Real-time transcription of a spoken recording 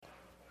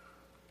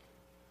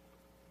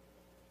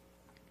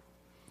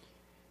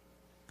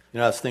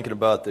I was thinking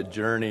about the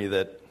journey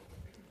that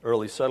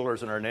early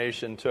settlers in our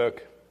nation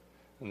took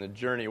and the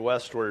journey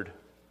westward.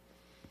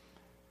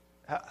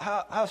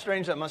 How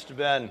strange that must have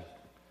been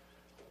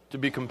to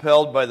be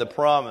compelled by the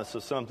promise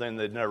of something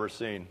they'd never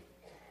seen.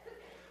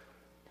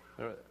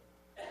 There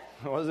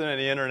wasn't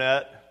any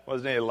internet,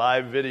 wasn't any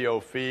live video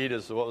feed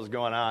as to what was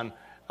going on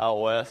out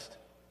west.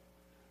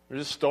 There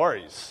were just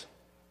stories,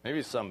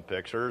 maybe some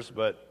pictures,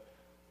 but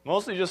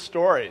mostly just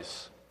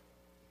stories.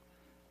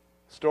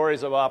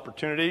 Stories of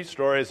opportunity,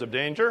 stories of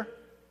danger.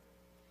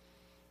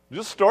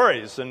 Just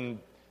stories. And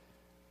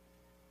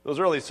those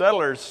early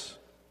settlers,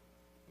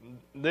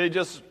 they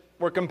just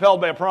were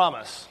compelled by a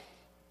promise.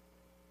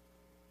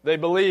 They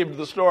believed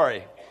the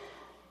story.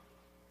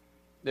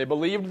 They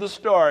believed the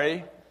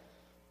story,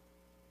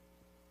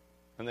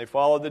 and they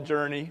followed the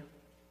journey.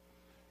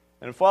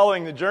 And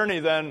following the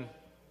journey, then,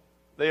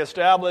 they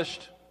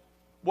established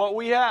what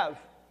we have.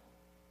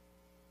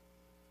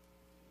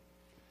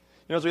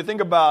 As we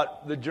think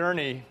about the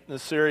journey, the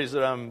series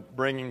that I'm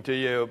bringing to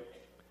you,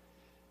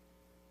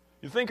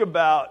 you think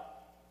about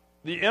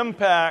the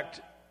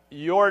impact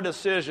your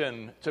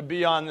decision to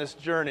be on this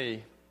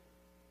journey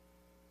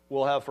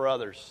will have for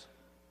others.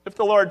 If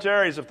the Lord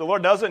tarries, if the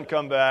Lord doesn't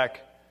come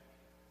back,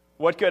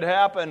 what could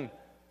happen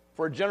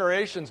for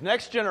generations,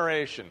 next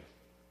generation?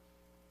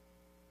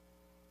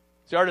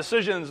 See, our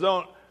decisions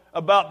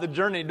about the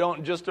journey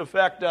don't just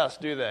affect us,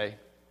 do they?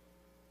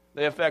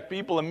 They affect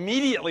people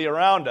immediately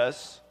around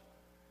us,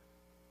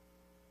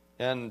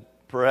 and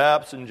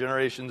perhaps in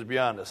generations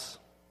beyond us.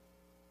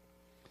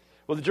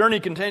 Well, the journey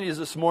continues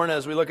this morning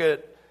as we look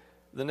at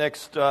the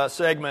next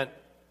segment.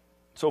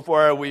 So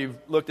far, we've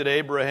looked at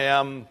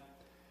Abraham,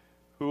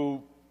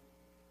 who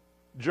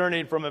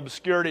journeyed from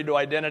obscurity to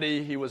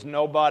identity. He was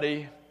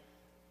nobody,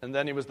 and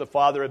then he was the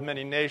father of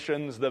many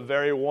nations, the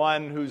very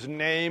one whose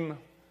name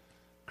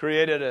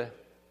created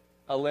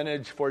a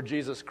lineage for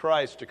Jesus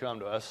Christ to come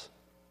to us.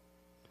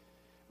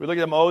 We look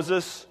at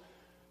Moses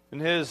and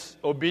his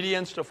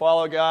obedience to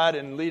follow God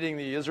and leading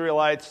the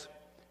Israelites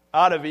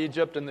out of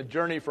Egypt and the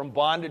journey from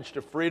bondage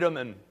to freedom,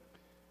 and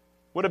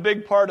what a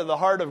big part of the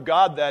heart of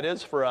God that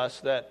is for us,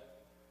 that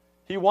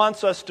He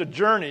wants us to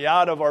journey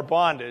out of our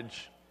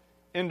bondage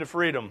into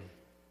freedom.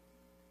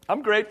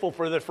 I'm grateful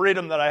for the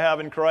freedom that I have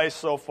in Christ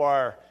so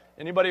far.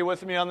 Anybody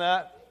with me on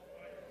that?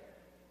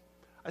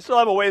 I still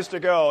have a ways to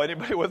go.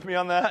 Anybody with me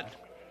on that?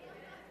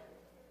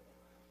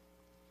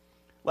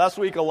 Last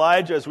week,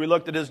 Elijah, as we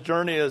looked at his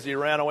journey as he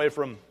ran away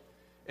from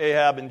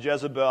Ahab and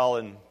Jezebel,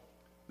 and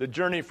the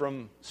journey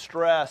from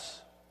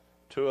stress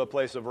to a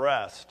place of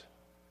rest,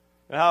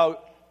 and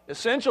how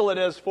essential it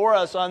is for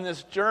us on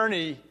this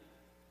journey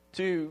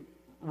to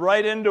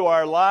write into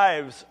our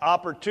lives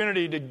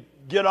opportunity to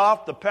get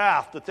off the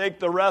path, to take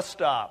the rest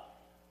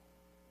stop,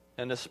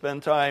 and to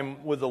spend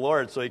time with the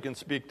Lord so He can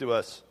speak to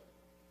us.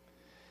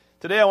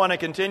 Today I want to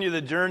continue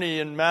the journey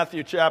in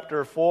Matthew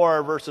chapter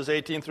 4, verses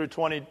 18 through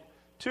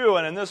 22,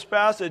 and in this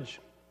passage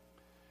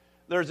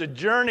there's a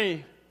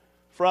journey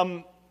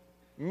from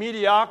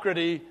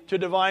mediocrity to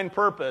divine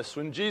purpose.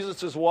 When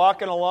Jesus is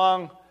walking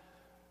along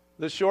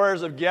the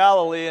shores of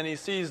Galilee and he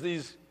sees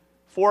these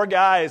four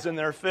guys and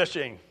they're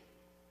fishing,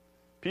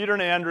 Peter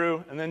and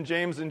Andrew, and then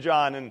James and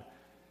John, and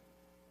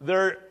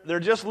they're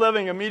just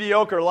living a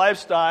mediocre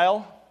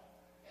lifestyle,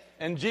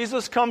 and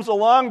Jesus comes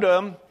along to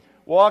them,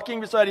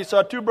 walking beside. He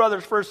saw two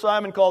brothers, first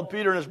Simon called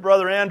Peter and his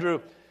brother Andrew,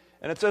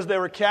 and it says they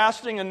were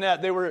casting a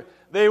net. They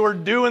were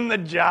doing the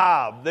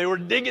job. They were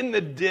digging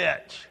the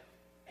ditch.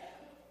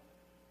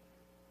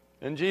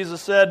 And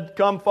Jesus said,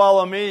 "Come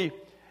follow me,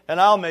 and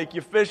I'll make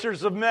you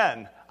fishers of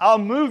men." I'll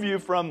move you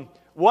from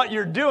what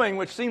you're doing,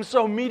 which seems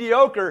so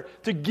mediocre,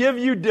 to give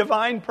you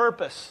divine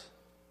purpose.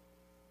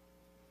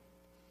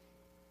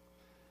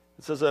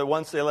 It says that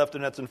once they left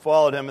their nets and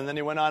followed him, and then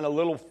he went on a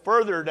little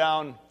further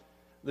down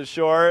the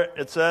shore,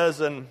 it says,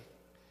 and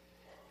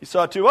he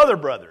saw two other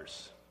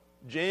brothers,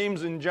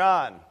 James and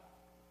John.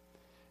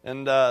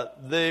 And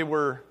they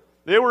were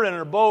in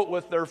a boat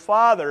with their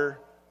father,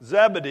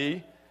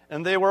 Zebedee,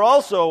 and they were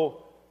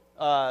also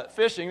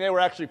fishing. They were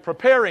actually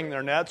preparing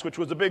their nets, which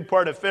was a big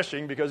part of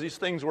fishing because these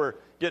things were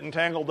getting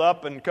tangled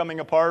up and coming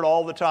apart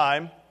all the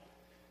time.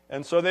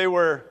 And so they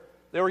were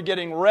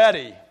getting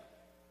ready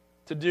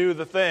to do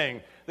the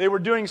thing. They were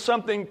doing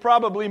something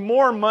probably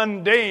more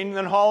mundane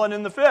than hauling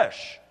in the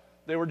fish.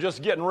 They were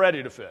just getting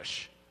ready to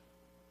fish.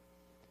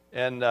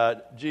 And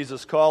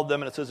Jesus called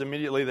them, and it says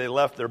immediately they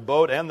left their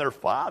boat and their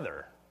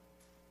father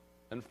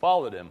and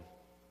followed him.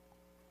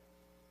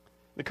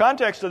 The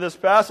context of this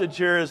passage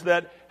here is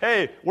that,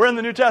 hey, we're in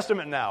the New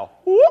Testament now.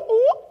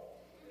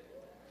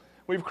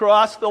 We've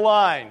crossed the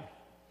line.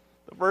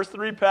 The first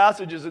three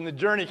passages in the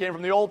journey came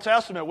from the Old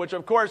Testament, which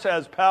of course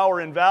has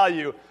power and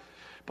value.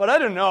 But I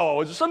don't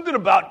know, there's something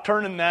about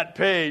turning that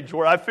page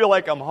where I feel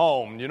like I'm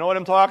home. You know what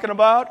I'm talking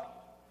about?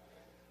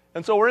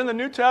 And so we're in the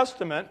New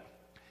Testament.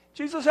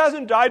 Jesus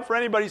hasn't died for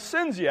anybody's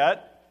sins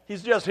yet.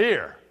 He's just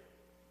here.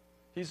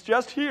 He's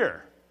just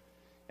here.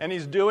 And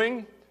he's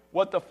doing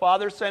what the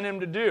Father sent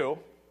him to do.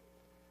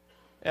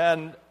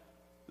 And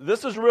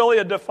this is really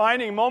a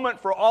defining moment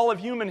for all of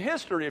human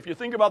history, if you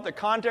think about the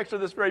context of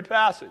this very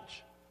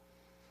passage.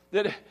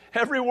 That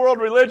every world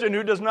religion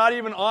who does not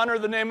even honor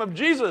the name of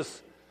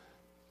Jesus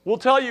will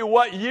tell you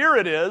what year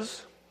it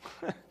is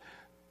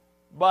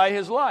by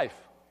his life.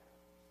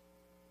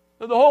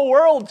 So the whole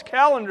world's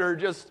calendar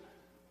just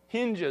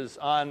hinges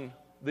on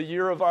the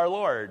year of our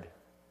Lord.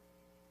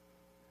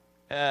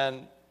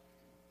 And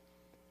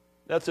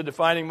that's a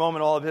defining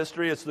moment in all of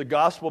history. It's the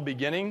gospel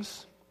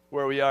beginnings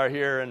where we are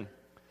here. And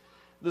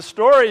the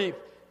story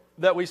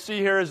that we see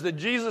here is that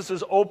Jesus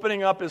is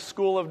opening up his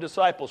school of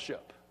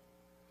discipleship.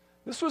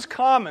 This was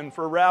common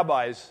for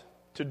rabbis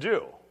to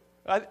do.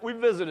 We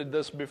visited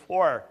this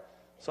before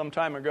some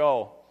time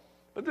ago.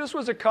 But this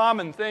was a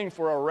common thing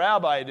for a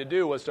rabbi to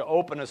do, was to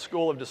open a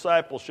school of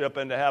discipleship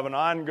and to have an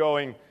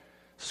ongoing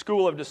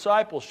school of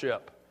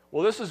discipleship.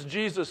 Well, this is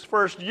Jesus'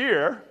 first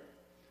year,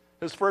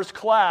 his first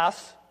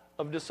class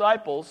of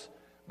disciples,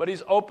 but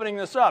he's opening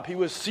this up. He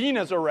was seen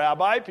as a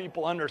rabbi.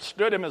 People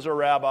understood him as a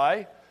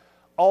rabbi.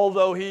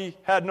 Although he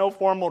had no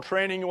formal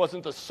training, he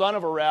wasn't the son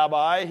of a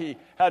rabbi. He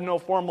had no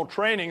formal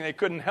training. They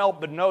couldn't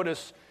help but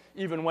notice,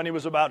 even when he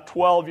was about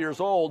 12 years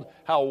old,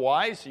 how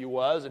wise he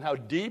was and how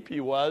deep he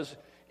was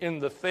in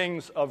the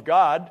things of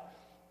God.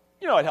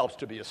 You know, it helps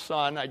to be a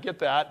son, I get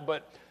that,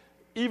 but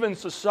even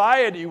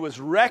society was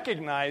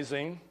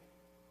recognizing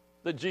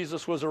that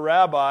Jesus was a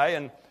rabbi,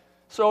 and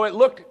so it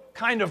looked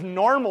kind of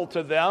normal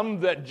to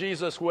them that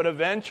Jesus would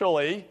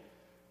eventually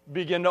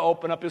begin to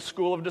open up his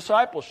school of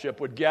discipleship,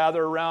 would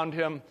gather around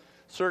him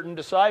certain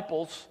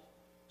disciples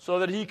so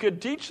that he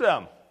could teach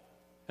them,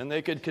 and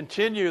they could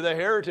continue the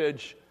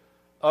heritage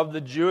of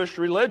the Jewish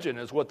religion,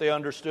 is what they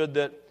understood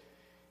that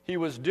he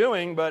was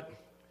doing. But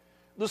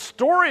the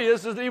story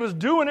is that he was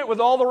doing it with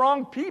all the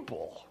wrong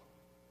people.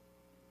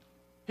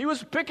 He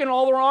was picking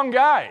all the wrong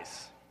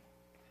guys.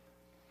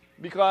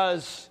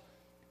 Because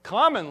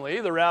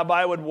commonly the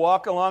rabbi would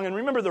walk along, and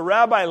remember, the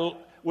rabbi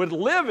would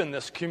live in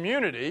this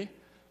community,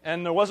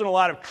 and there wasn't a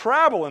lot of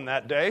travel in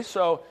that day,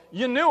 so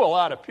you knew a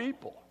lot of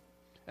people.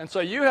 And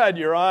so you had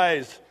your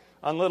eyes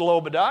on little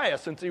Obadiah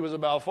since he was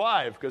about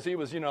 5, because he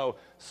was,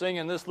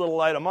 singing This Little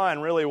Light of Mine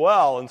really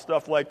well and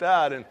stuff like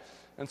that. And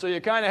so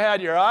you kind of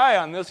had your eye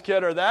on this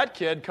kid or that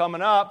kid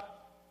coming up.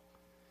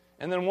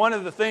 And then one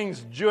of the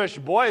things Jewish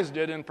boys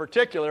did in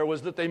particular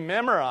was that they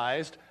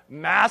memorized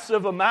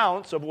massive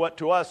amounts of what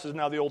to us is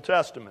now the Old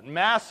Testament.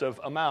 Massive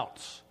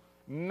amounts.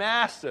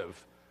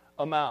 Massive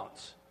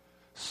amounts.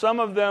 Some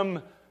of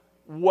them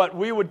what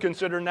we would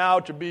consider now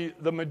to be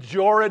the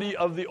majority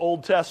of the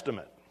Old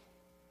Testament.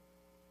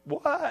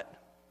 What?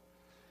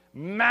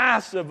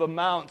 Massive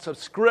amounts of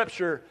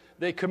Scripture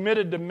they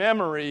committed to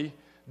memory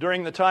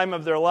during the time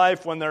of their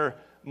life when their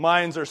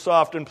minds are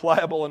soft and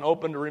pliable and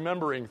open to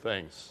remembering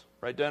things.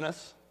 Right,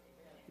 Dennis?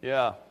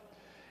 Yeah.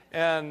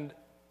 And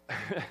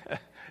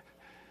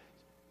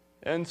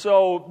and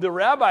so the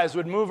rabbis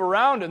would move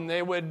around and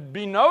they would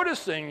be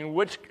noticing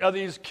which of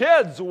these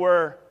kids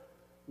were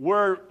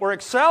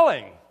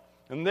excelling.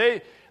 And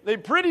they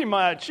pretty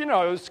much,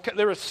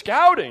 they were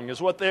scouting is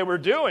what they were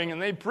doing,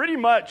 and they pretty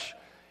much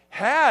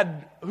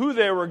had who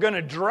they were going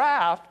to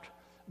draft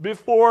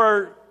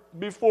before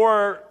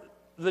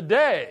the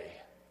day.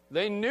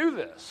 They knew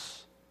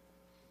this.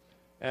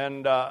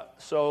 And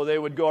so they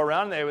would go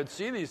around and they would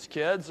see these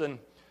kids, and,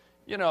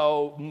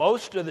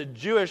 most of the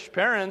Jewish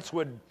parents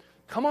would,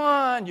 come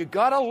on, you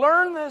got to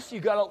learn this,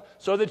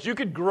 so that you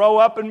could grow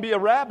up and be a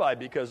rabbi,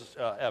 because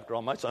after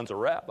all, my son's a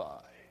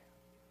rabbi.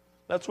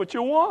 That's what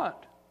you want.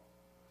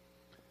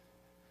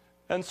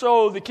 And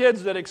so the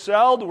kids that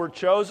excelled were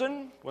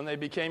chosen when they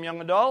became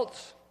young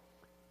adults,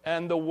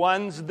 and the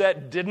ones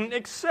that didn't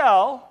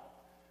excel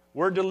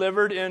were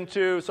delivered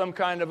into some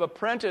kind of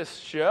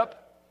apprenticeship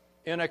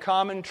in a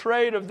common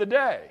trade of the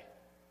day.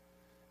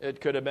 It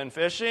could have been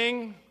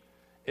fishing,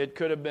 it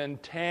could have been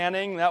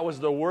tanning. That was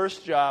the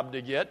worst job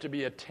to get, to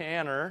be a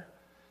tanner,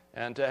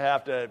 and to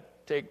have to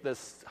take the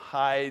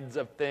hides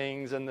of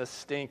things and the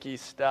stinky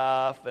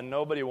stuff, and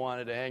nobody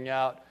wanted to hang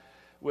out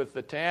with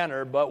the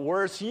tanner. But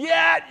worse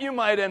yet, you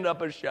might end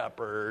up a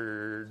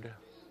shepherd.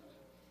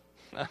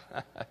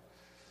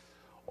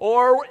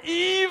 Or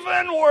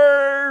even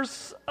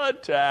worse, a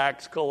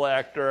tax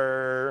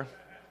collector.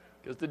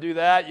 Because to do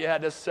that, you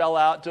had to sell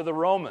out to the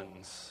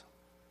Romans.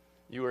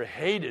 You were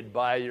hated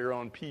by your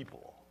own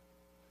people.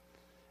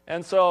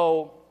 And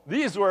so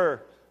this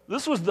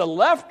was the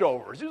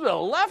leftovers. These were a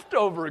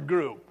leftover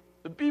group.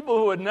 The people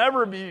who would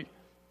never be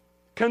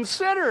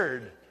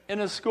considered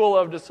in a school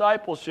of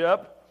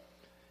discipleship.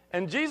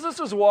 And Jesus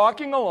is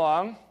walking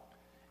along,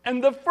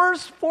 and the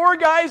first 4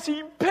 guys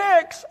he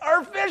picks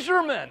are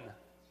fishermen.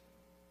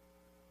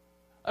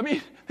 I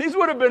mean, these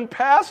would have been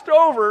passed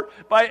over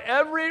by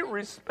every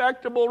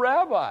respectable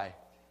rabbi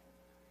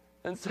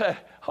and said,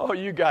 oh,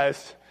 you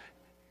guys,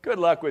 good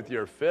luck with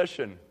your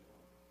fishing.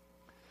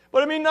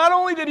 But I mean, not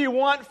only did he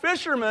want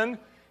fishermen,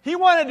 he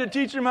wanted to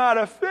teach them how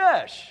to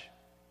fish.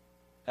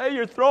 Hey,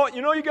 you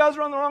guys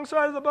are on the wrong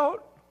side of the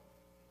boat?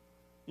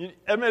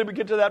 Ever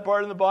get to that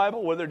part in the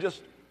Bible where they're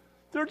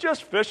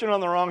just fishing on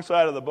the wrong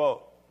side of the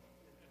boat?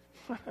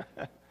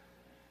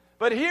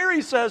 But here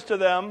he says to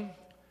them,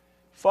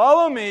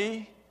 follow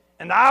me,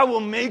 and I will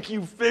make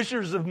you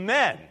fishers of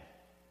men.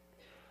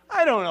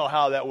 I don't know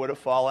how that would have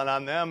fallen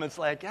on them. It's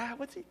like,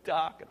 what's he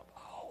talking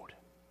about?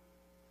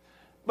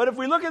 But if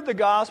we look at the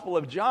Gospel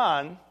of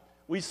John,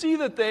 we see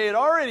that they had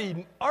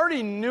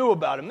already knew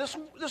about him. This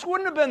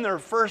wouldn't have been their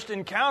first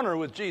encounter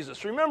with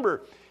Jesus.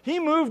 Remember, he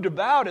moved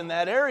about in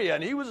that area,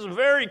 and he was a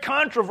very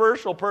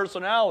controversial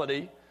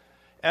personality.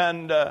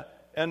 And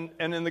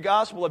in the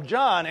Gospel of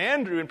John,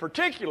 Andrew in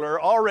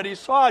particular already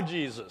saw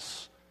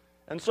Jesus.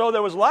 And so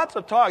there was lots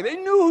of talk. They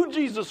knew who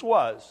Jesus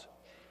was.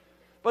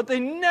 But they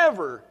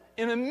never,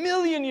 in a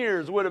million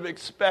years, would have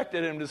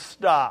expected him to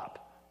stop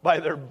by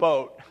their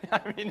boat.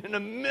 I mean, in a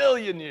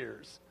million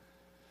years.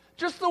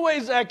 Just the way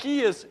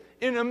Zacchaeus,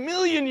 in a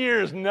million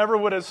years, never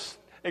would have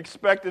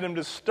expected him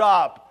to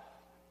stop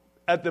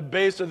at the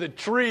base of the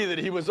tree that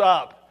he was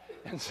up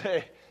and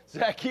say,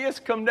 Zacchaeus,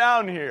 come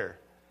down here,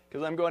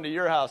 because I'm going to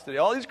your house today.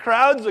 All these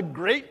crowds of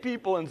great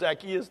people, and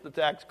Zacchaeus, the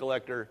tax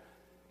collector,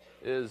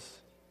 is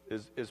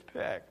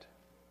picked.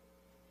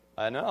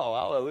 I know,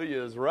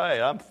 hallelujah is right.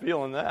 I'm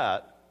feeling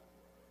that.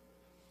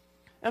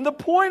 And the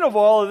point of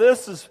all of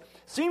this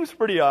seems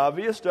pretty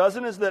obvious,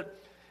 doesn't it? Is that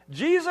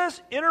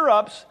Jesus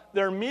interrupts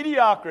their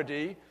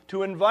mediocrity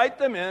to invite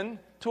them in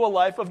to a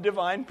life of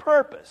divine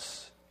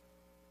purpose.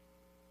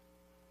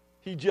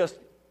 He just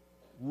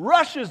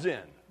rushes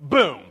in,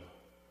 boom,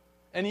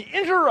 and he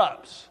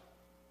interrupts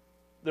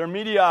their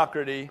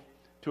mediocrity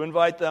to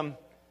invite them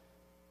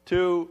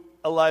to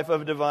a life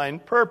of divine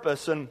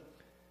purpose. And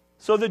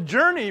so the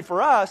journey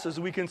for us, as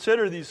we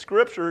consider these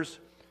scriptures,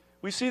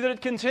 we see that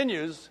it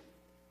continues.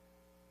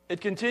 It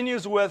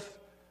continues with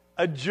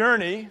a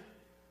journey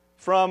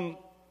from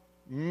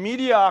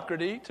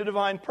mediocrity to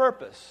divine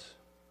purpose,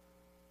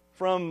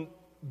 from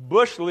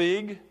Bush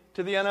League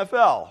to the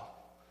NFL.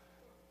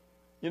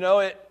 You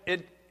know,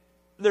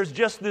 there's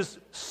just this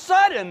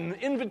sudden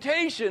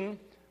invitation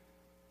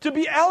to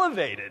be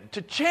elevated,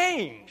 to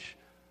change.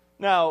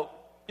 Now,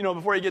 you know,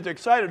 before you get too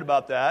excited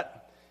about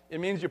that, it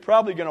means you're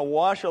probably going to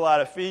wash a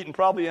lot of feet and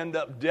probably end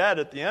up dead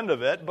at the end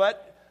of it.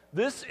 But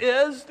this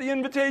is the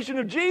invitation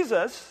of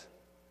Jesus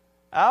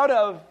out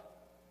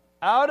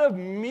of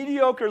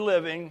mediocre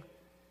living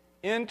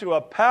into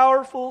a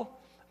powerful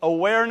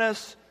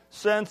awareness,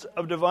 sense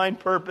of divine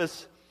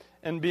purpose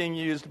and being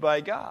used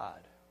by God.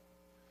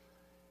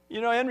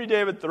 You know, Henry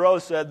David Thoreau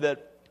said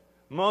that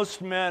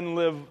most men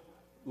live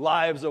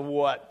lives of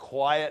what?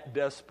 Quiet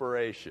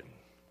desperation.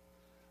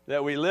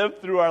 That we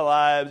live through our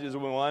lives just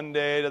one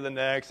day to the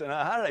next. And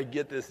how did I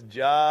get this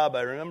job?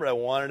 I remember I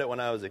wanted it when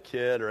I was a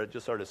kid, or I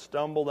just sort of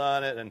stumbled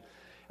on it. And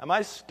am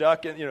I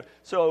stuck in,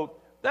 so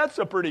that's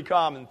a pretty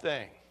common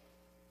thing.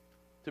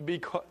 To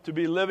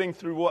be living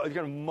through kind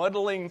of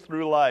muddling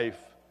through life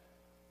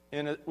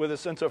with a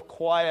sense of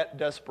quiet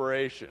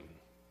desperation.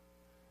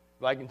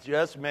 If I can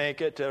just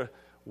make it to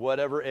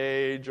whatever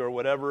age or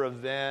whatever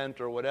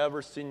event or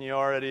whatever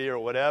seniority or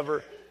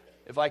whatever,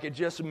 if I could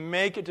just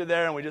make it to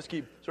there, and we just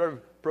keep sort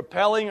of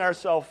propelling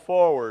ourselves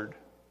forward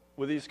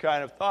with these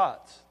kind of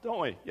thoughts, don't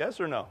we? Yes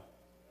or no?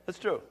 That's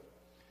true.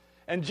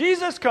 And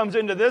Jesus comes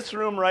into this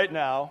room right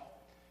now,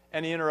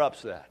 and he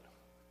interrupts that.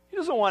 He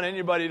doesn't want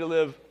anybody to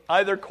live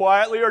either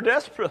quietly or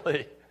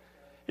desperately.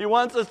 He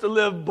wants us to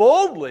live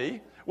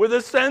boldly with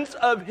a sense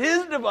of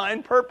his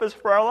divine purpose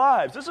for our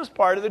lives. This is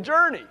part of the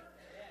journey.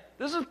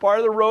 This is part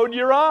of the road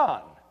you're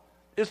on,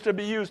 is to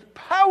be used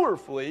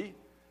powerfully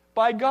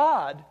by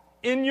God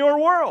in your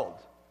world.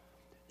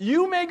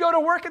 You may go to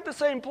work at the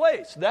same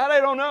place. That I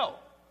don't know.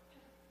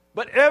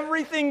 But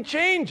everything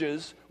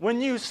changes when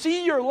you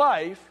see your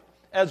life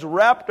as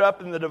wrapped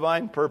up in the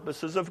divine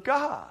purposes of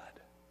God.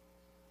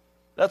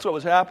 That's what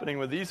was happening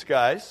with these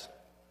guys.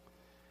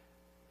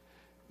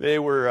 They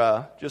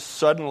were just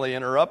suddenly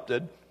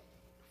interrupted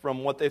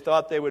from what they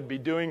thought they would be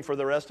doing for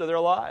the rest of their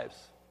lives.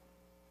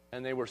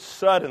 And they were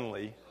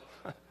suddenly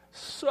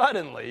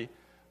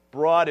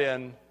brought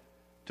in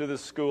to the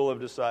school of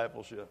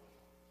discipleship.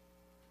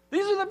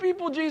 These are the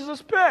people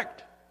Jesus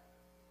picked.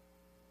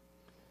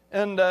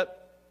 And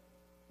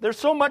there's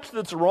so much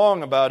that's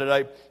wrong about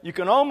it. You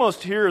can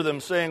almost hear them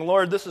saying,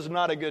 Lord, this is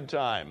not a good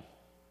time.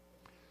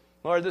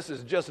 Lord, this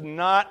is just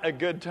not a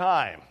good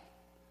time.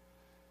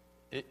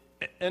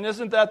 And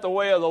isn't that the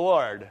way of the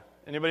Lord?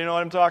 Anybody know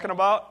what I'm talking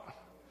about?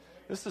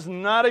 This is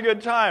not a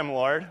good time,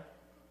 Lord.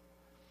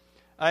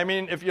 I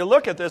mean, if you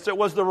look at this, it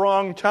was the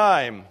wrong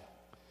time.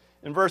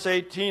 In verse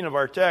 18 of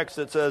our text,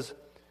 it says,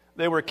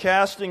 they were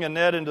casting a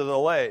net into the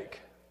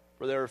lake,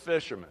 for they were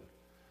fishermen.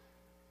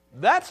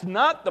 That's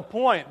not the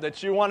point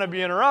that you want to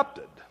be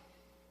interrupted.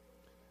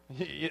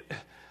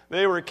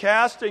 They were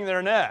casting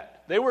their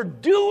net. They were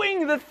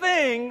doing the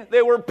thing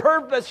they were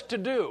purposed to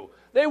do.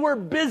 They were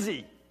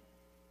busy.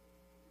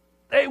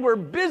 They were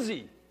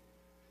busy.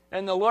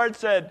 And the Lord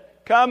said,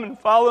 come and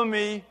follow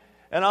me,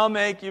 and I'll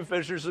make you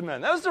fishers of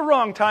men. That was the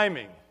wrong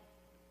timing.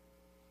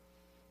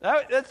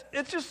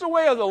 It's just the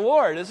way of the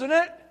Lord, isn't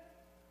it?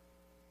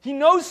 He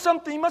knows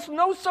something. He must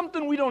know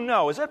something we don't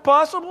know. Is that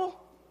possible?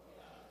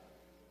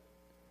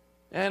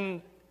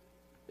 And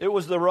It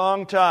was the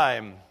wrong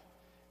time.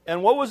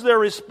 And what was their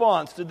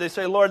response? Did they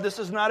say, Lord, this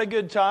is not a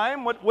good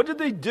time? What did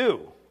they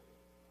do?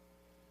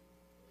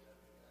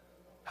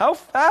 How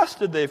fast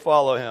did they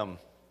follow him?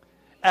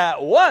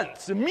 At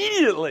once,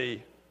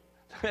 immediately.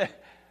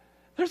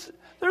 There's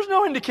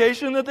no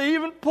indication that they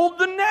even pulled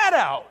the net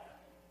out.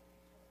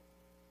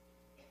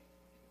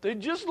 They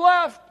just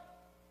left.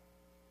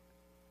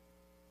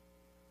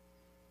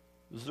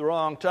 It was the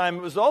wrong time.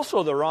 It was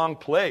also the wrong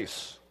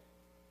place.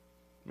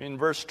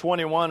 Verse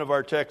 21 of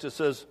our text, it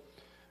says,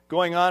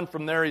 going on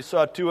from there, he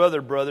saw two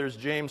other brothers,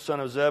 James, son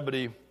of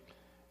Zebedee,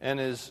 and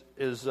his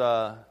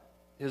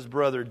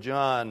brother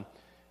John,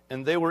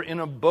 and they were in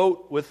a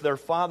boat with their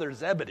father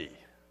Zebedee.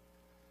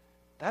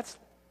 That's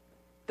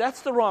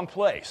the wrong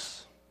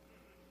place.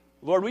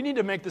 Lord, we need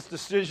to make this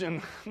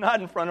decision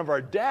not in front of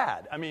our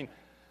dad.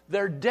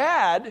 Their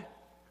dad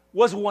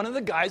was one of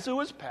the guys who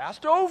was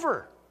passed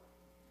over.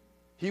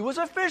 He was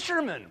a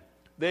fisherman.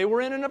 They were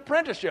in an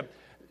apprenticeship.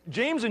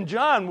 James and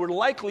John were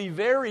likely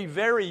very,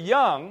 very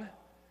young.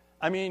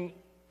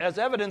 As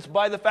evidenced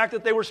by the fact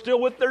that they were still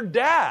with their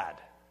dad.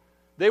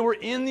 They were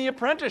in the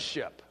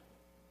apprenticeship.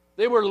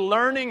 They were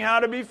learning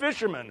how to be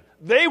fishermen.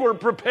 They were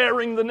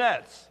preparing the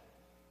nets.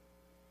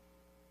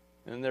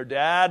 And their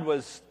dad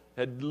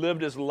had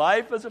lived his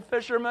life as a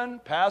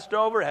fisherman, passed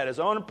over, had his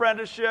own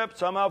apprenticeship,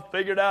 somehow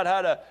figured out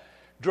how to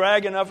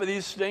drag enough of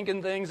these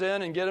stinking things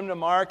in and get them to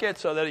market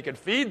so that he could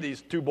feed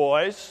these two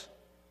boys.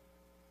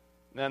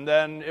 And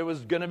then it was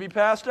going to be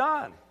passed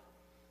on.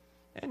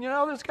 And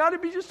there's got to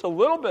be just a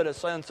little bit of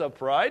sense of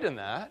pride in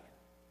that.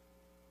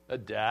 A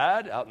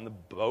dad out in the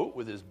boat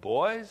with his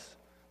boys.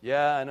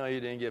 Yeah, I know you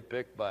didn't get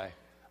picked by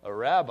a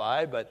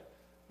rabbi, but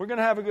we're going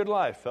to have a good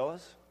life,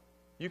 fellas.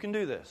 You can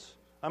do this.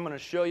 I'm going to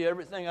show you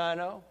everything I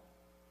know.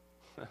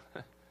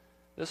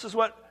 This is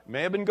what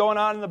may have been going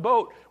on in the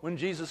boat when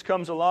Jesus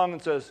comes along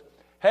and says,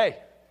 hey,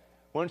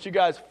 why don't you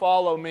guys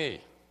follow me?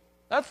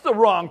 That's the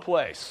wrong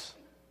place.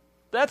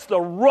 That's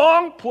the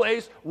wrong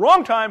place,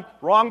 wrong time,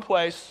 wrong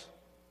place.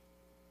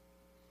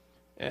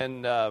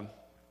 And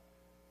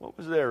what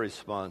was their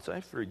response?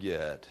 I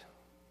forget.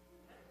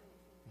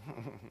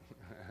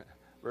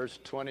 Verse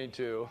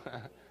 22.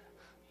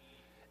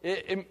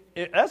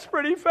 That's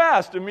pretty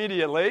fast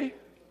immediately.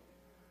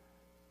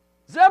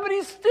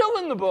 Zebedee's still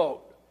in the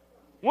boat,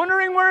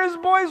 wondering where his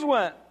boys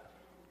went.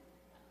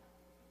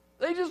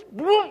 They just,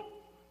 boom.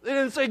 They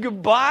didn't say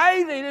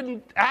goodbye. They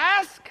didn't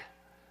ask.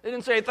 They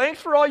didn't say,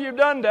 thanks for all you've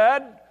done,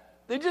 Dad.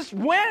 They just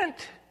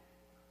went.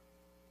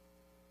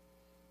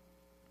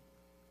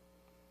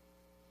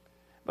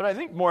 But I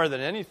think more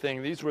than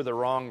anything, these were the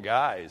wrong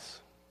guys.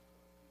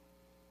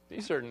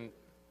 These are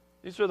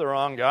the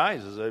wrong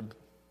guys, as I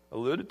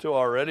alluded to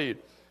already.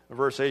 In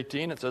verse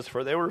 18, it says,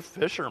 for they were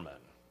fishermen.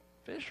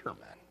 Fishermen.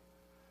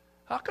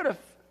 How could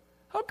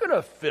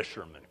a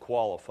fisherman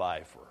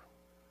qualify for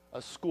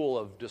a school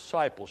of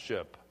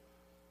discipleship?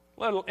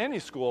 Any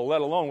school,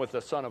 let alone with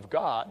the Son of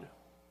God.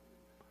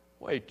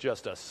 Wait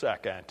just a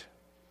second.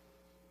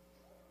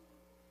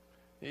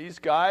 These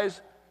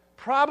guys,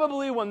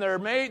 probably when their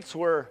mates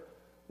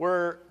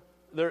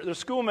their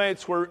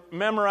schoolmates were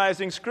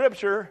memorizing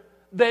Scripture,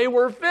 they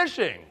were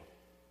fishing.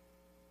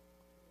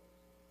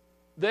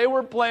 They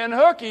were playing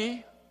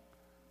hooky,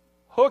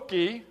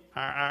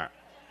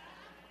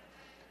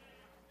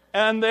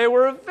 and they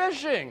were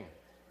fishing.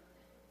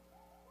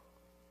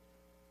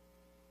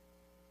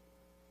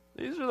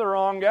 These are the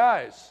wrong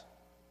guys.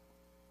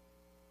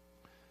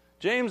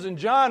 James and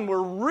John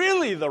were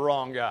really the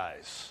wrong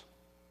guys.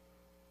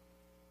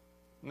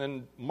 And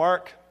then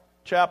Mark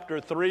chapter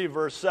 3,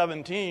 verse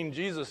 17,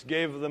 Jesus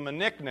gave them a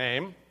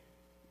nickname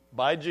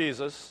by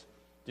Jesus.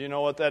 Do you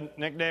know what that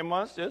nickname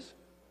is?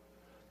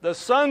 The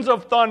Sons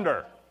of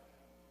Thunder.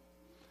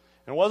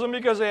 It wasn't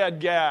because they had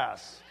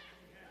gas.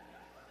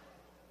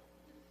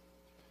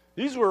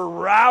 These were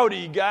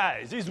rowdy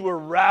guys. These were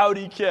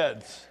rowdy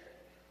kids.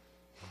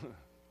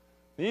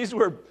 These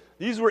were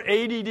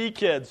ADD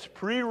kids,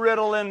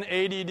 pre-Ritalin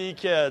ADD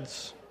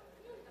kids.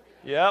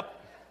 Yep.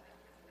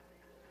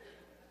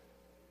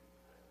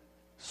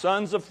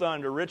 Sons of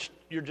Thunder. Rich,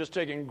 you're just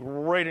taking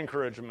great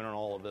encouragement in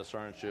all of this,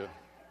 aren't you?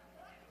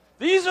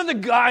 These are the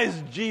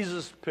guys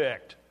Jesus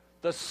picked,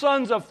 the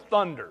Sons of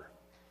Thunder.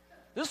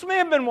 This may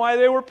have been why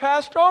they were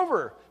passed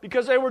over,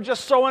 because they were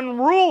just so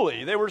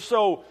unruly. They were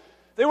so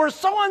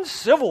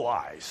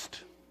uncivilized.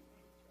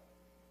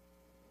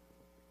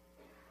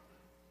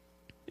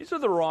 These are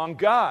the wrong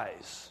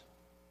guys.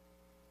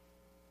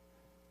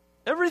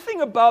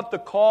 Everything about the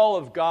call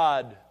of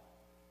God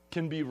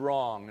can be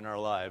wrong in our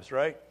lives,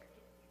 right?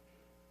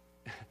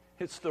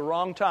 It's the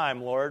wrong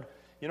time, Lord.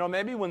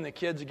 Maybe when the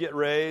kids get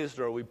raised,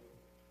 or we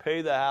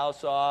pay the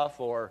house off,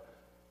 or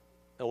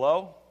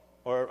hello?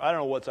 Or I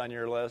don't know what's on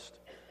your list.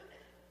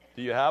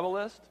 Do you have a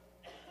list?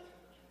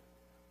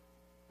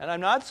 And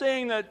I'm not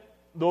saying that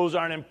those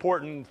aren't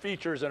important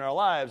features in our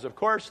lives. Of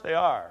course they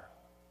are.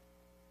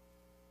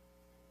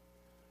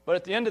 But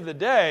at the end of the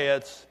day,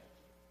 it's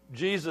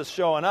Jesus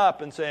showing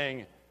up and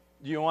saying,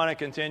 do you want to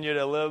continue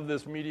to live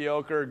this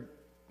mediocre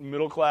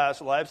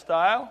middle-class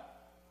lifestyle?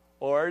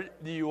 Or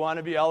do you want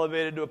to be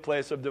elevated to a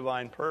place of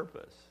divine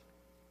purpose?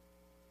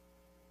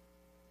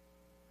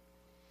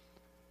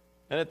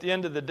 And at the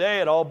end of the day,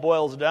 it all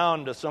boils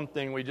down to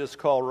something we just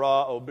call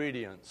raw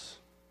obedience.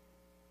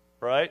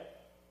 Right?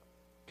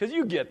 Because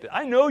you get that.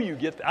 I know you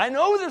get that. I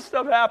know this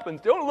stuff happens.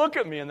 Don't look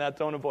at me in that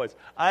tone of voice.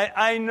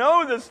 I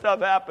know this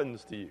stuff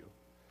happens to you.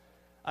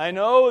 I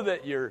know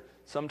that you're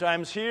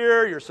sometimes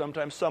here, you're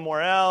sometimes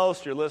somewhere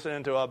else, you're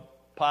listening to a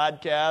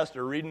podcast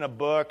or reading a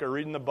book or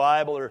reading the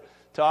Bible or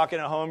talking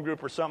at a home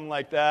group or something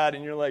like that,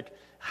 and you're like,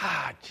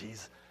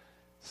 geez,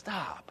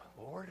 stop,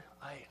 Lord.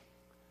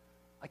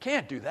 I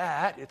can't do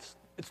that.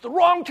 It's the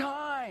wrong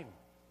time.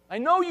 I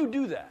know you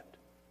do that.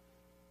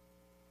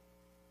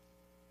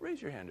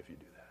 Raise your hand if you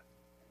do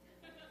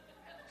that.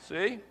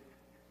 See?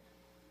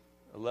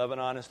 11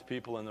 honest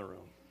people in the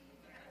room.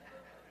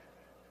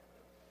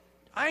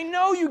 I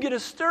know you get a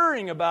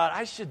stirring about,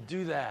 I should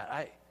do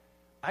that.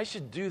 I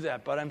should do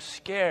that, but I'm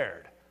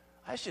scared.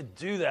 I should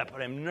do that,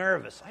 but I'm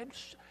nervous.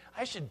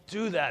 I should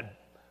do that,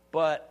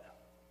 but,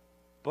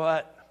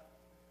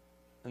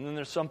 and then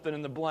there's something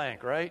in the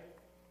blank, right?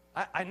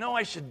 I know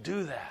I should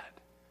do that.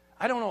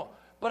 I don't know,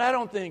 but I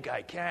don't think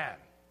I can.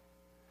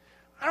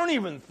 I don't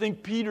even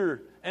think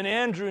Peter and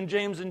Andrew and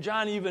James and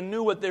John even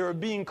knew what they were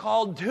being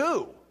called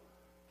to.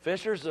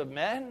 Fishers of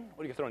men?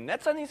 What are you throwing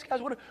nets on these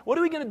guys? What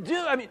are we going to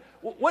do? I mean,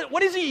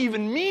 what is he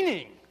even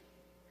meaning?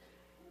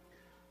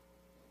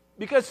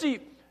 Because, see,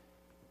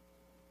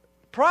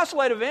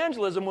 proselyte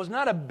evangelism was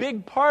not a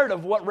big part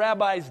of what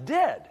rabbis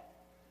did.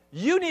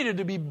 You needed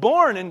to be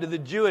born into the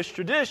Jewish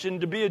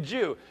tradition to be a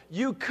Jew.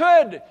 You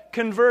could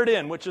convert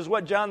in, which is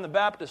what John the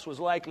Baptist was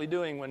likely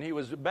doing when he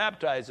was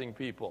baptizing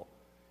people.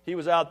 He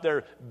was out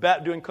there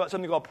doing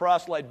something called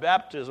proselyte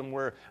baptism,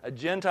 where a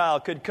Gentile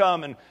could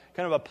come and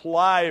kind of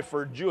apply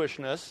for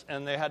Jewishness,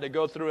 and they had to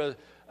go through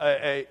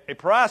a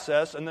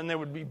process, and then they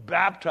would be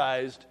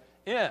baptized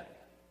in.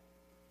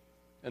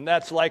 And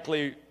that's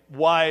likely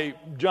why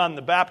John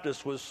the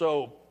Baptist was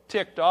so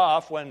ticked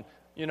off when,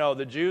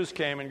 the Jews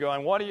came and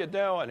going, what are you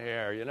doing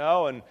here,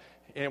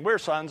 and we're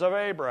sons of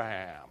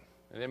Abraham.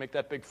 And they make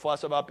that big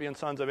fuss about being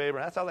sons of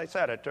Abraham. That's how they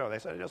said it, too. They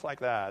said it just like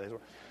that.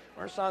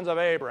 We're sons of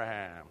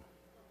Abraham.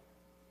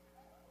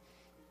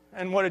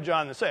 And what did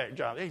John say?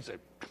 He said,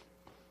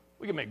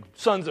 we can make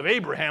sons of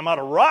Abraham out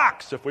of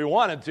rocks if we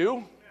wanted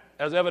to,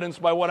 as evidenced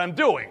by what I'm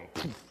doing.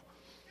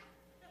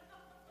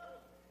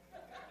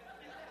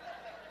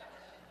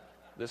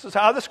 This is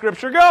how the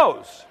scripture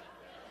goes.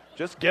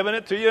 Just giving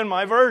it to you in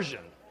my version.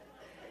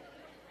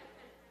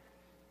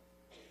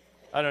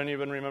 I don't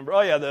even remember. Oh,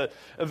 yeah, the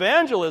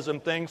evangelism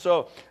thing.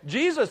 So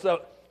Jesus,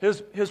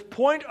 his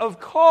point of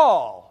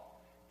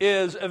call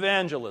is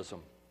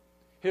evangelism.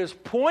 His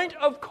point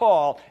of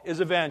call is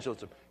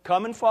evangelism.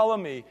 Come and follow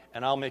me,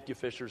 and I'll make you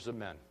fishers of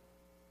men.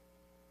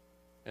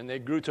 And they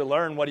grew to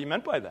learn what he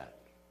meant by that,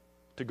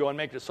 to go and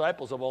make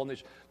disciples of all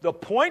nations. The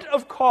point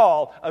of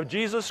call of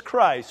Jesus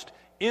Christ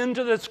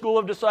into the school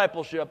of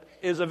discipleship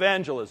is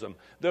evangelism.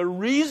 The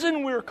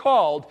reason we're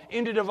called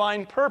into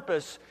divine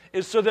purpose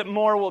is so that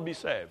more will be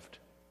saved.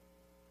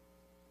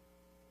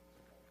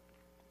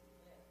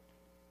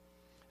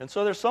 And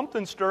so there's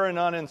something stirring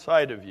on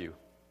inside of you.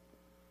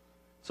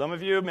 Some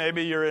of you,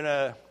 maybe you're in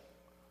a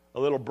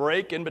little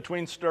break in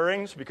between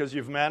stirrings because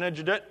you've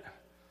managed it.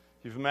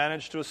 You've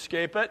managed to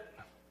escape it.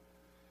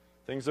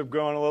 Things have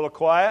gone a little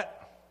quiet.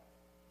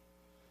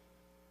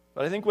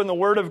 But I think when the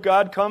Word of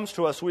God comes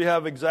to us, we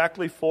have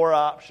exactly 4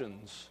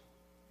 options.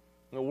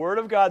 When the Word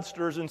of God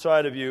stirs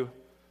inside of you,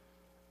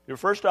 your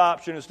first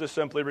option is to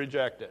simply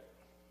reject it.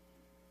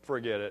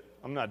 Forget it.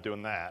 I'm not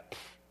doing that.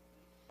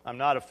 I'm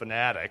not a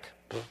fanatic.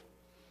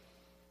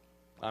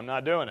 I'm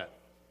not doing it.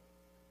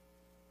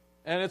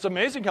 And it's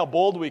amazing how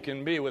bold we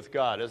can be with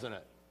God, isn't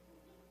it?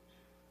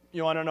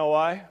 You want to know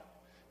why?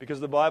 Because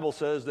the Bible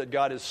says that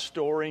God is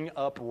storing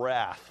up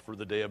wrath for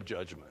the day of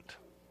judgment.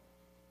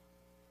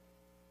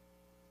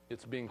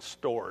 It's being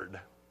stored.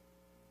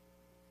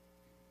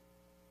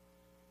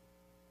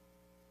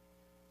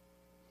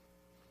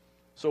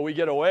 So we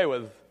get away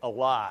with a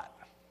lot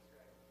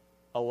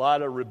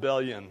of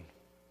rebellion.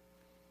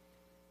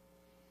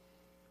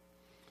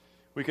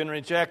 We can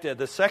reject it.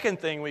 The second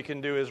thing we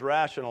can do is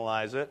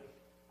rationalize it.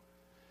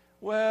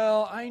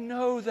 Well, I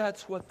know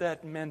that's what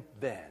that meant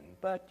then,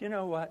 but you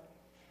know what?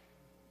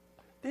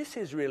 This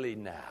is really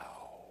now.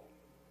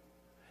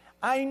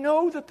 I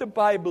know that the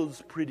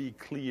Bible's pretty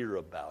clear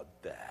about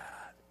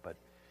that, but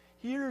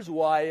here's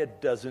why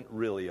it doesn't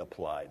really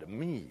apply to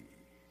me.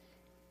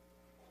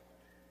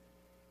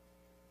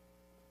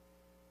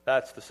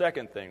 That's the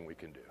second thing we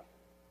can do.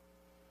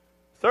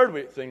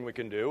 Third thing we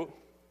can do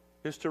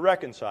is to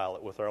reconcile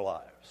it with our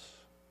lives.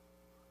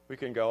 We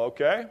can go,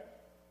 okay,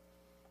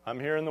 I'm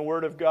hearing the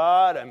Word of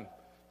God. I'm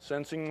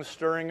sensing the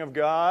stirring of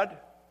God.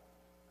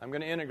 I'm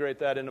going to integrate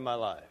that into my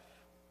life.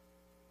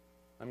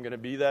 I'm going to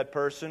be that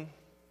person.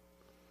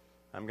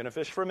 I'm going to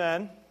fish for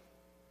men.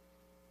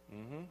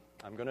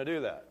 I'm going to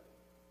do that.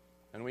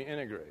 And we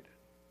integrate it.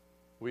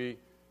 We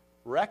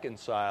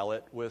reconcile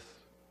it with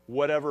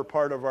whatever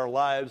part of our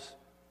lives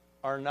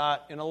are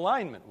not in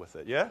alignment with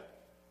it, yeah?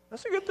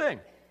 That's a good thing.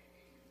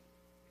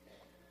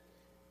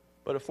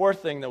 But a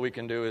fourth thing that we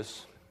can do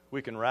is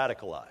we can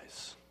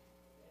radicalize.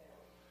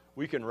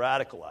 We can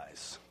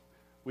radicalize.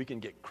 We can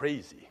get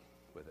crazy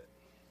with it.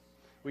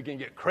 We can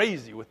get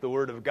crazy with the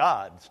Word of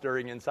God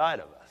stirring inside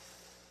of us.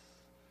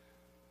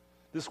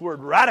 This word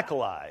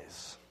radicalize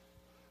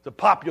is a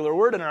popular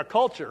word in our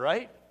culture,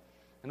 right?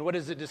 And what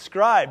does it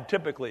describe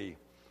typically?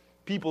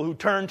 People who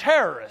turn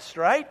terrorists,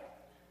 right?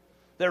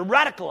 They're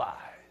radicalized.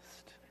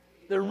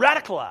 They're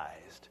radicalized.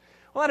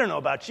 Well, I don't know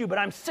about you, but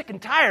I'm sick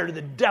and tired of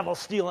the devil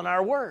stealing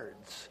our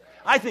words.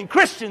 I think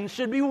Christians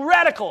should be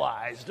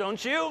radicalized,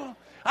 don't you?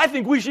 I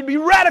think we should be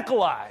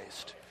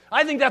radicalized.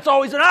 I think that's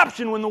always an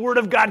option when the Word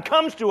of God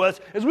comes to us,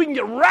 is we can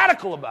get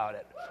radical about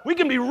it. We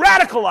can be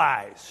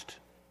radicalized.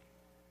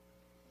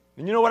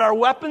 And you know what our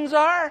weapons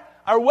are?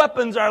 Our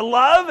weapons are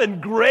love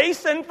and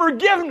grace and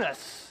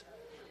forgiveness.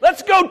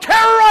 Let's go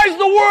terrorize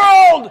the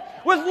world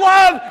with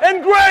love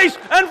and grace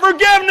and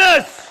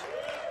forgiveness.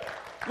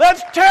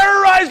 Let's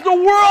terrorize the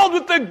world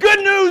with the good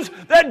news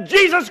that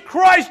Jesus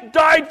Christ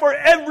died for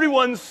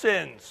everyone's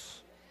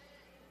sins.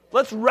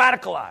 Let's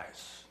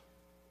radicalize.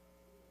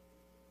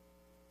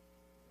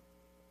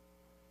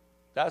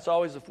 That's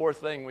always the fourth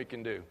thing we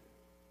can do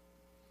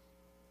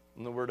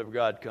when the Word of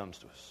God comes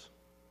to us.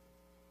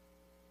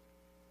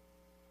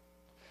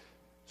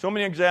 So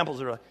many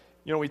examples are,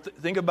 we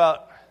think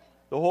about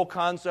the whole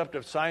concept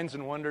of signs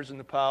and wonders and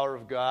the power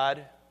of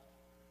God.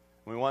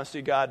 We want to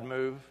see God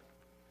move.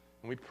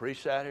 And we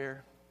preach that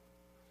here.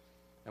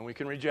 And we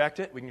can reject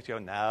it. We can just go,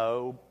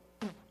 no.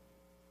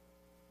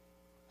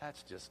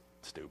 That's just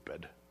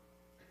stupid.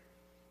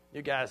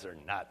 You guys are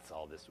nuts,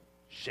 all this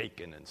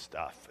shaking and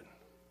stuff.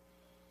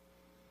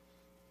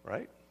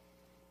 Right?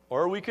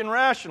 Or we can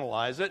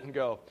rationalize it and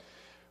go,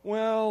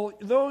 well,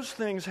 those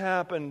things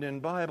happened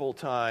in Bible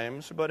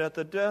times, but at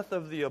the death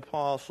of the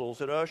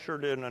apostles, it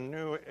ushered in a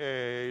new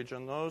age,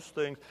 and those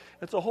things.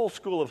 It's a whole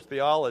school of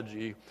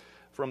theology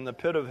from the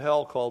pit of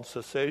hell called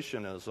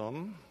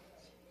cessationism,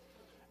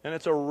 and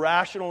it's a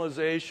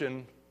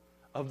rationalization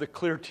of the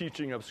clear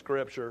teaching of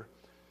Scripture.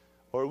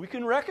 Or we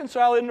can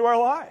reconcile it into our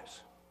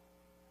lives.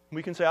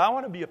 We can say, I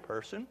want to be a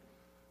person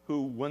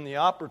who, when the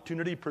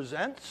opportunity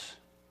presents,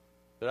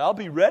 that I'll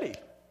be ready.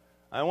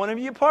 I want to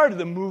be a part of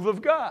the move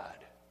of God.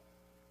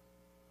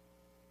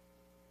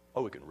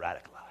 Oh, we can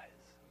radicalize.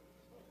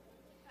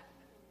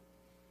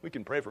 We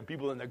can pray for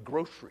people in the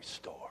grocery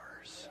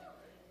stores.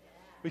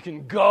 We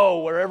can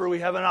go wherever we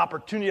have an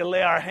opportunity to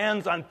lay our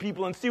hands on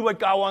people and see what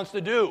God wants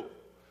to do.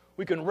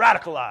 We can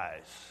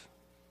radicalize.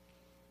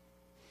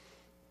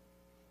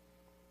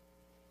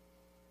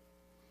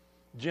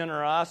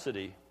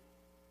 Generosity.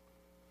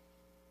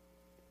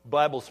 The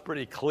Bible's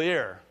pretty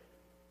clear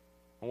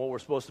on what we're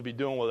supposed to be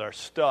doing with our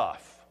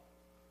stuff.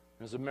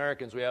 As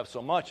Americans, we have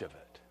so much of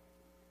it.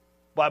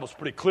 The Bible's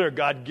pretty clear.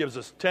 God gives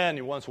us 10,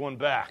 He wants one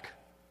back.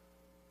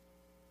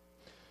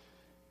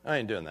 I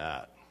ain't doing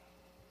that.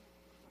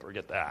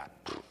 Forget that.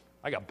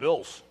 I got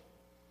bills.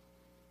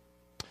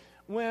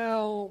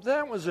 Well,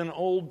 that was an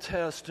Old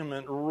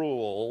Testament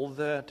rule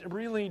that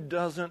really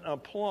doesn't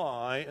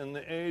apply in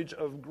the age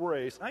of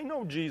grace. I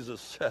know Jesus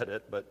said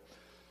it, but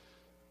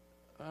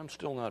I'm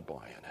still not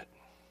buying it.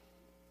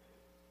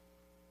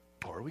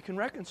 Or we can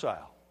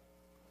reconcile.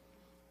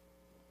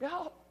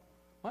 Yeah,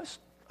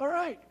 all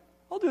right,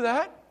 I'll do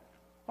that.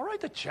 I'll write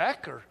the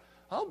check, or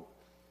I'll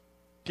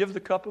give the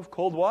cup of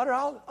cold water.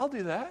 I'll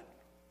do that.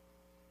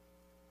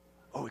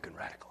 Or we can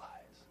radicalize.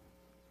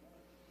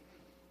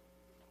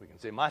 We can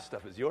say, my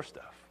stuff is your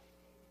stuff.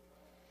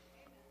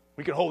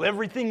 We can hold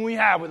everything we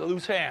have with a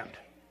loose hand.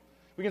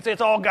 We can say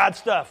it's all God's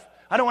stuff.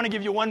 I don't want to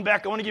give you one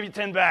back. I want to give you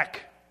 10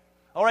 back.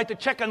 I'll write the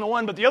check on the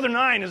one, but the other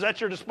 9 is at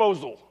your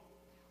disposal.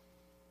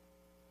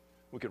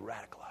 We could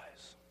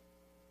radicalize.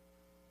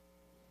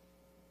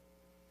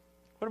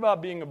 What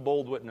about being a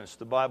bold witness?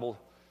 The Bible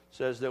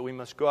says that we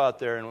must go out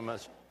there and we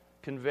must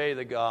convey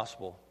the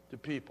gospel to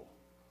people.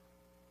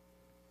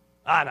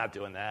 I'm not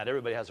doing that.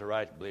 Everybody has a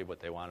right to believe what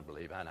they want to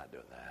believe. I'm not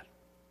doing that.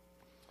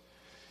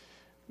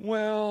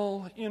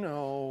 Well,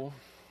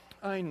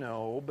 I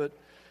know, but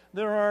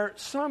there are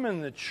some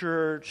in the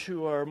church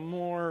who are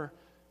more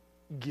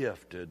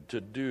gifted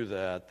to do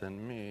that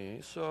than me,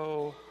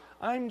 so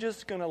I'm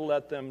just going to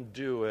let them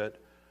do it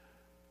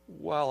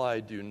while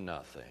I do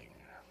nothing.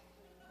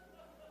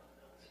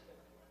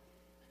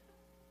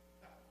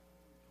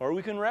 Or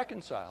we can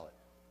reconcile it.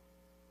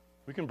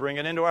 We can bring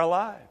it into our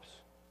lives.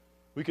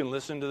 We can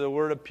listen to the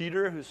word of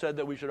Peter, who said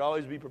that we should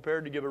always be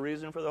prepared to give a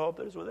reason for the hope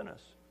that is within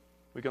us.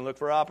 We can look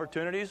for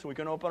opportunities. We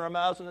can open our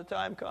mouths when the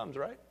time comes,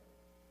 right?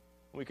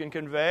 We can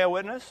convey a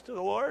witness to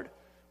the Lord.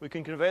 We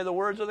can convey the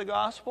words of the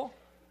gospel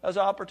as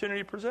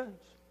opportunity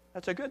presents.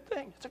 That's a good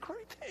thing. It's a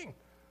great thing.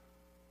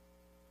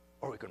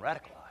 Or we can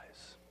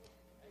radicalize.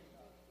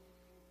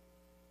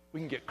 We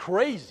can get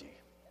crazy.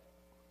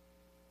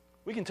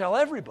 We can tell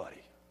everybody.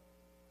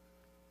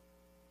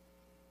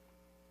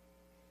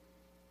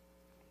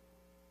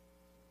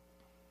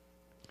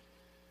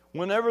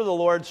 Whenever the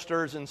Lord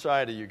stirs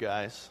inside of you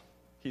guys,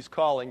 He's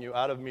calling you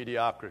out of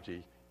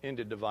mediocrity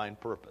into divine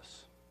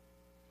purpose.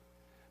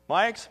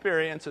 My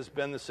experience has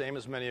been the same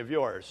as many of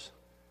yours,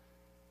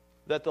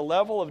 that the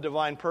level of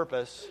divine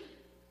purpose,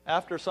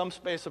 after some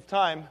space of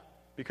time,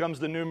 becomes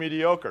the new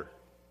mediocre.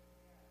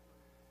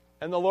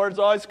 And the Lord's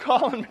always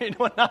calling me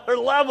to another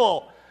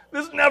level.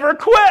 This never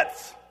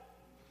quits.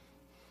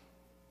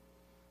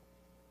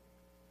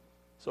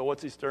 So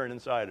what's he stirring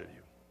inside of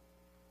you?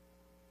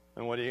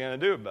 And what are you going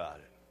to do about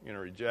it? You're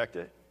going to reject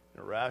it?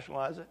 You're going to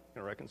rationalize it?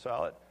 You're going to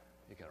reconcile it?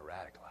 You're going to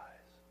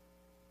radicalize.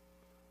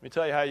 Let me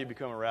tell you how you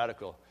become a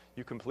radical.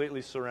 You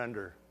completely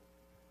surrender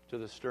to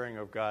the stirring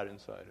of God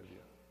inside of you.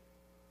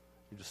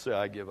 You just say,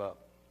 I give up.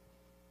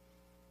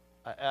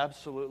 I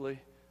absolutely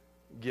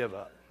give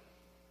up.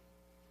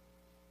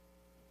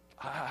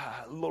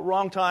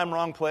 Wrong time,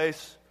 wrong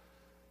place.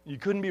 You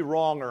couldn't be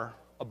wronger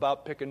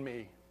about picking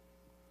me.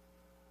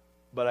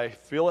 But I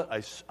feel it.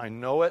 I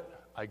know it.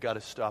 I got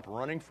to stop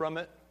running from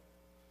it.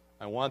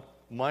 I want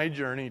my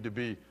journey to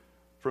be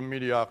from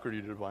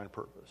mediocrity to divine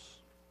purpose.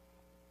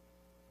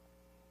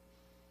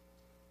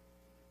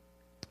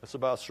 It's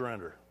about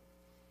surrender.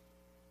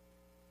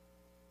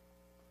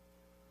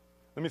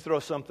 Let me throw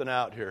something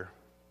out here.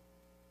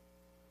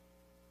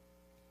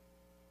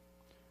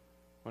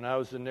 When I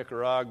was in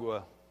Nicaragua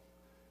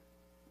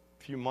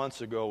a few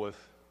months ago with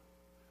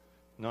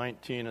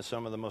 19 of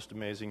some of the most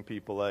amazing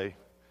people I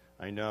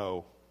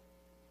know,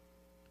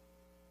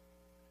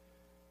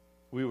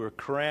 we were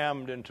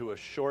crammed into a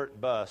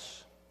short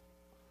bus.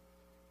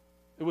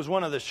 It was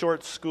one of the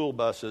short school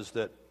buses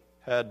that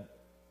had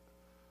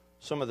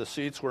some of the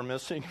seats were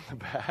missing in the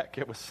back.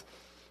 It was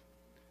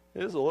a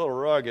little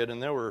rugged,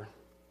 and there were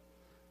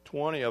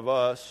 20 of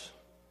us,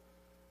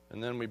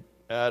 and then we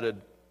added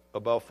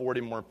about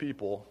 40 more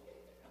people.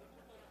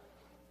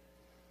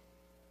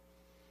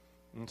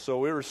 And so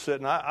we were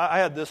sitting, I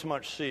had this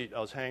much seat. I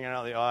was hanging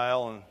out the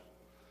aisle, and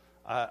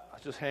I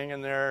was just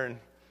hanging there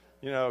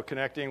and,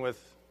 connecting with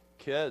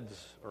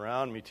kids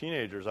around me,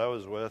 teenagers I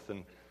was with,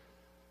 and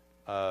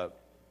the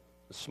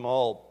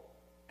small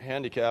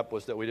handicap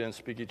was that we didn't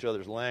speak each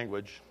other's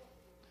language,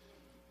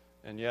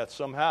 and yet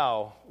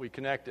somehow we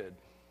connected.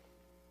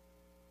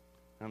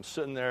 And I'm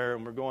sitting there,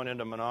 and we're going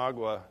into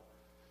Managua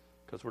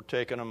because we're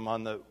taking them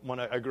on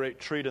a great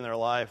treat in their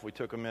life. We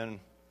took them in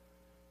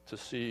to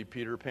see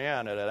Peter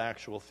Pan at an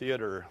actual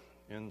theater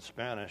in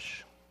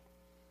Spanish.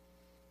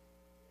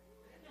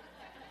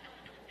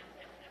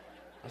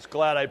 I was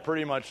glad I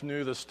pretty much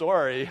knew the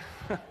story.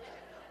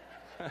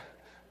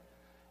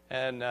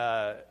 And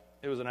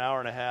it was an hour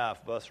and a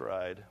half bus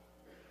ride.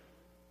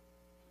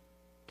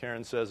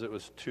 Karen says it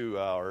was 2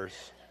 hours.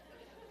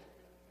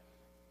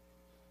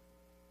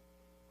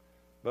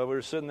 But we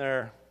were sitting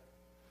there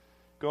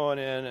going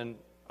in, and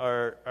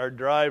our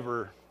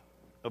driver,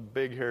 a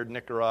big-haired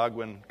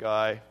Nicaraguan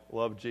guy,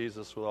 loved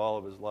Jesus with all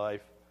of his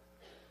life.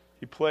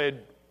 He played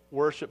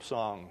worship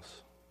songs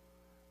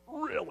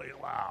really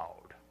loud.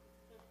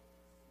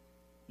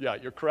 Yeah,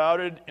 you're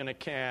crowded in a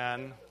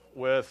can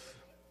with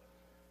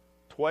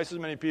twice as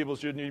many people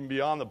as you'd even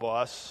be on the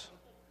bus,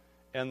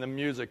 and the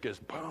music is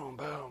boom,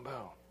 boom,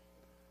 boom.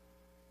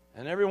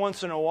 And every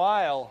once in a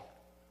while,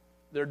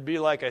 there'd be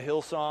like a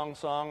Hillsong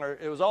song, or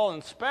it was all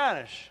in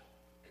Spanish.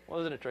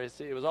 Wasn't it,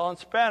 Tracy? It was all in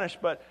Spanish,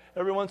 but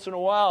every once in a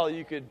while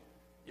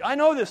I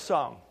know this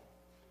song.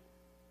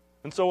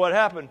 And so what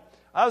happened,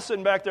 I was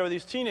sitting back there with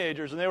these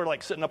teenagers, and they were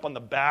like sitting up on the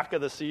back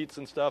of the seats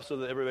and stuff so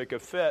that everybody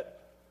could fit.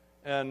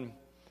 And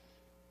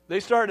they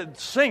started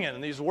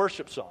singing these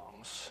worship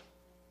songs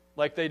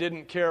like they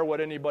didn't care what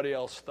anybody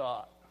else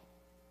thought.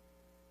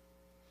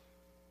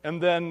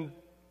 And then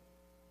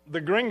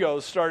the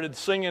gringos started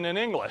singing in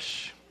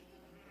English.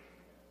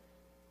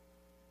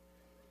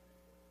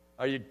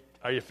 Are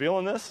you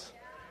feeling this?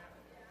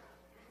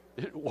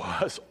 It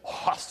was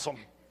awesome.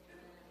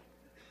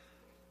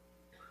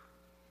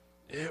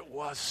 It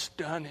was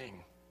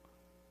stunning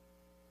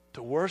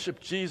to worship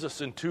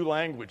Jesus in 2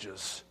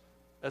 languages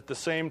at the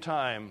same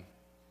time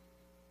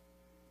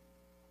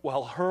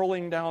while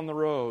hurling down the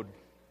road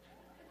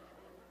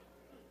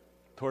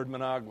toward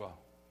Managua.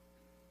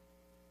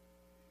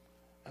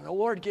 And the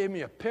Lord gave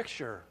me a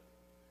picture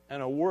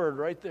and a word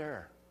right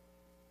there.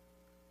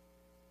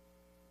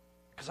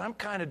 Because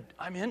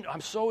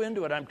I'm so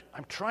into it, I'm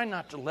trying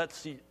not to let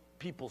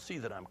people see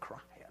that I'm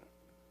crying.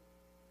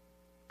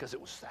 Because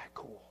it was that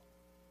cool.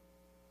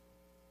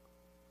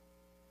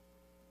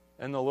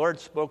 And the Lord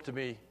spoke to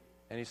me,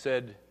 and He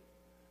said,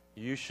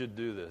 you should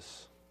do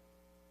this.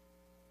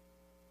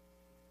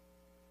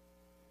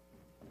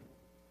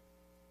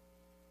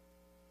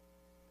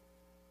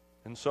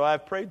 And so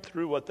I've prayed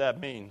through what that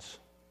means.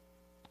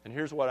 And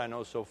here's what I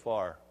know so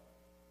far.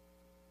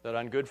 That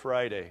on Good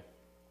Friday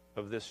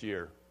of this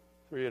year,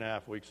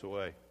 3.5 weeks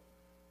away,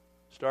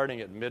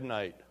 starting at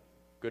midnight,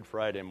 Good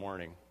Friday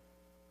morning,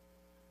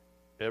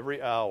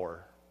 every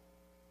hour,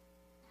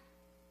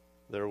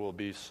 there will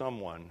be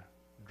someone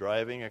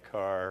driving a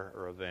car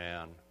or a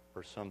van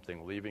or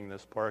something leaving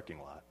this parking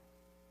lot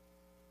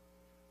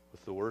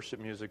with the worship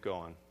music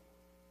going,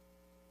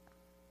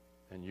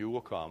 and you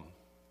will come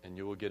and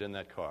you will get in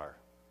that car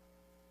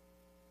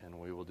and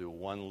we will do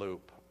one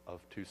loop of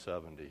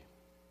 270.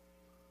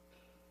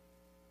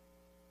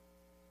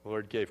 The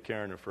Lord gave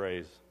Karen a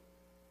phrase.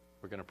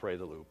 We're going to pray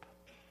the loop.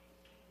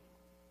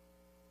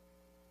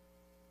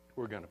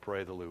 We're going to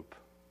pray the loop.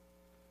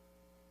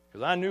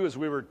 Because I knew as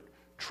we were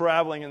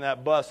traveling in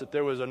that bus that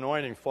there was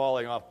anointing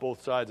falling off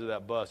both sides of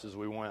that bus as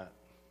we went.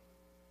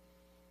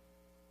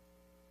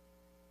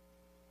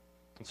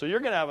 And so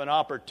you're going to have an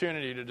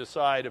opportunity to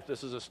decide if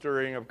this is a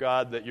stirring of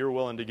God that you're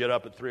willing to get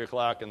up at 3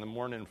 o'clock in the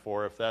morning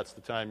for, if that's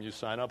the time you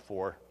sign up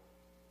for.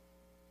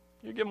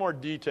 You get more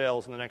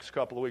details in the next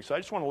couple of weeks. So I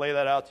just want to lay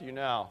that out to you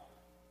now,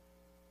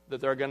 that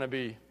there are going to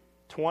be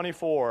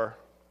 24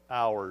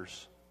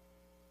 hours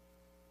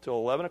till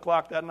 11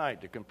 o'clock that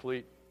night to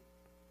complete.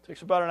 It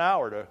takes about an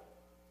hour to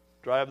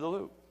drive the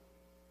loop.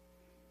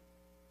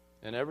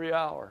 And every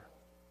hour,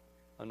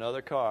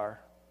 another car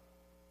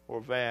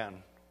or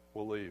van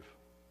will leave.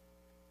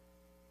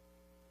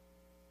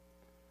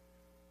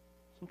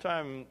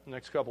 Sometime in the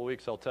next couple of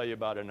weeks, I'll tell you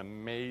about an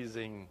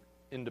amazing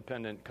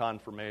independent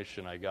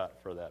confirmation I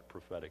got for that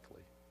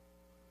prophetically.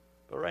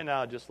 But right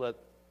now, just let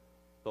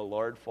the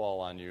Lord fall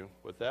on you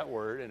with that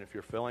word. And if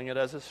you're feeling it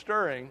as a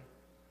stirring,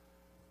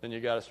 then you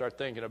got to start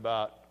thinking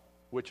about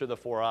which of the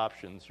 4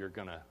 options you're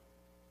gonna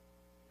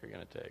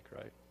take,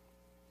 right?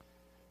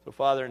 So,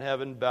 Father in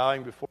heaven,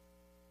 bowing before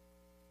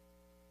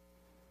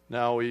you.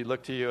 Now we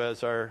look to you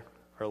as our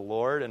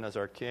Lord and as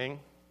our King.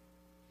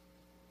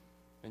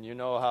 And you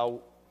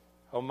know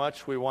how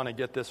much we want to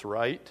get this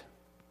right.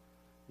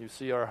 You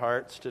see our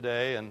hearts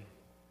today, and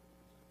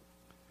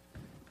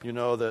you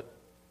know that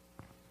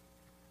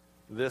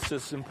this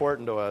is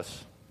important to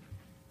us,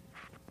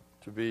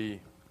 to be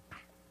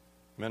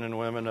men and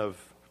women of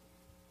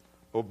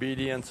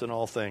obedience in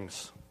all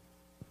things.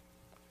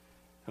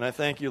 And I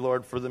thank you,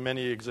 Lord, for the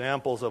many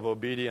examples of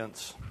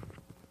obedience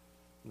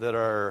that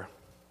are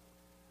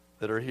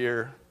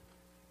here.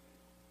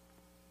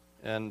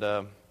 And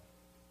I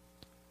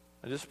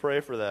just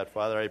pray for that,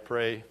 Father. I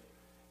pray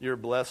your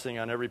blessing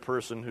on every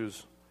person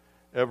who's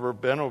ever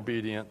been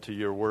obedient to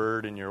your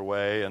word and your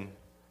way, and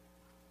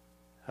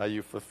how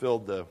you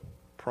fulfilled the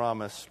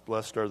promise.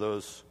 Blessed are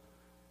those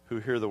who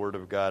hear the word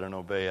of God and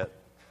obey it.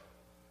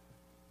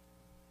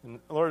 And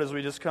Lord, as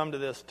we just come to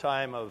this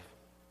time of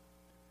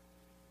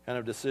kind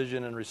of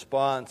decision and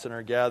response in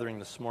our gathering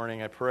this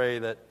morning, I pray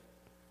that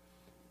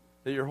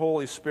your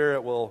Holy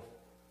Spirit will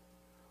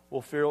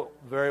feel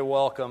very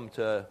welcome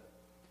to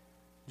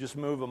just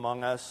move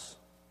among us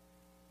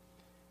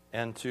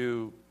and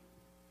to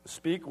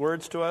speak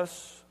words to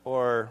us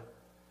or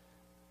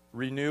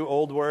renew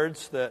old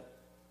words that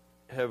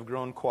have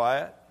grown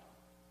quiet.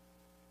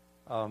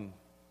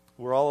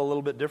 We're all a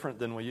little bit different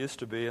than we used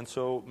to be, and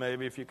so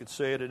maybe if you could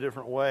say it a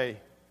different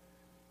way,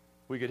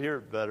 we could hear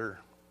it better.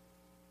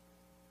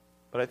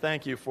 But I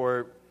thank you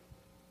for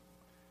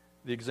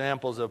the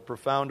examples of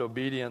profound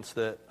obedience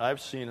that I've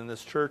seen in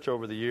this church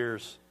over the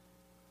years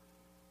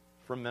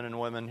from men and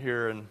women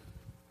here. And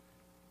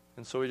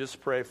so we just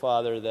pray,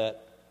 Father,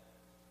 that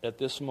at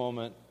this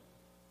moment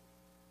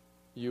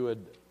you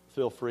would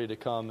feel free to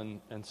come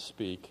and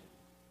speak.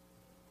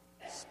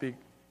 Speak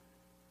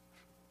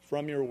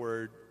from your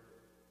word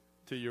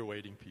to your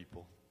waiting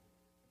people.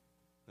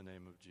 In the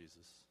name of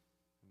Jesus.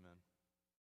 Amen.